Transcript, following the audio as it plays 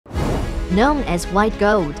Known as white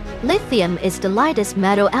gold, lithium is the lightest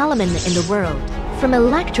metal element in the world. From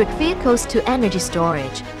electric vehicles to energy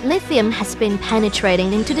storage, lithium has been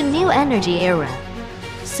penetrating into the new energy era.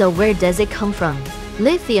 So where does it come from?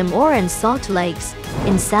 Lithium ore and salt lakes.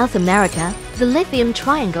 In South America, the Lithium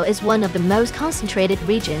Triangle is one of the most concentrated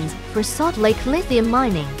regions for salt lake lithium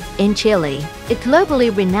mining. In Chile, a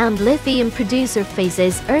globally renowned lithium producer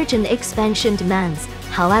faces urgent expansion demands.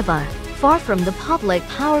 However, far from the public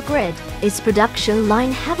power grid, its production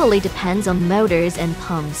line heavily depends on motors and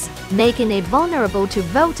pumps, making it vulnerable to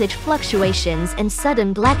voltage fluctuations and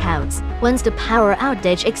sudden blackouts. Once the power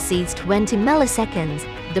outage exceeds 20 milliseconds,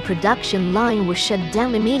 the production line will shut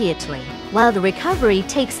down immediately. While the recovery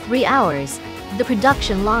takes 3 hours, the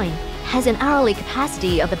production line has an hourly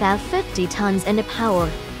capacity of about 50 tons and a power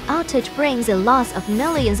outage brings a loss of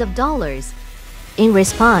millions of dollars. In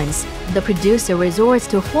response, the producer resorts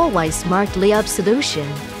to Huawei's SmartLi solution,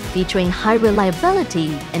 featuring high reliability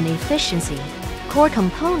and efficiency. Core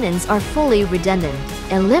components are fully redundant,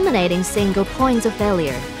 eliminating single points of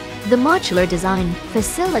failure. The modular design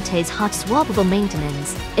facilitates hot swappable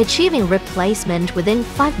maintenance, achieving replacement within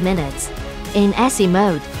 5 minutes. In SE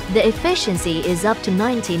mode, the efficiency is up to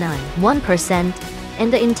 99.1%,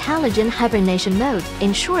 and the intelligent hibernation mode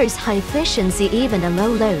ensures high efficiency even at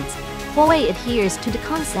low loads. Huawei adheres to the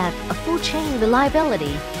concept of full-chain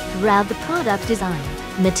reliability throughout the product design,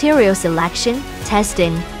 material selection,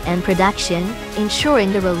 testing, and production,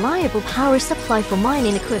 ensuring the reliable power supply for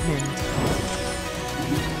mining equipment.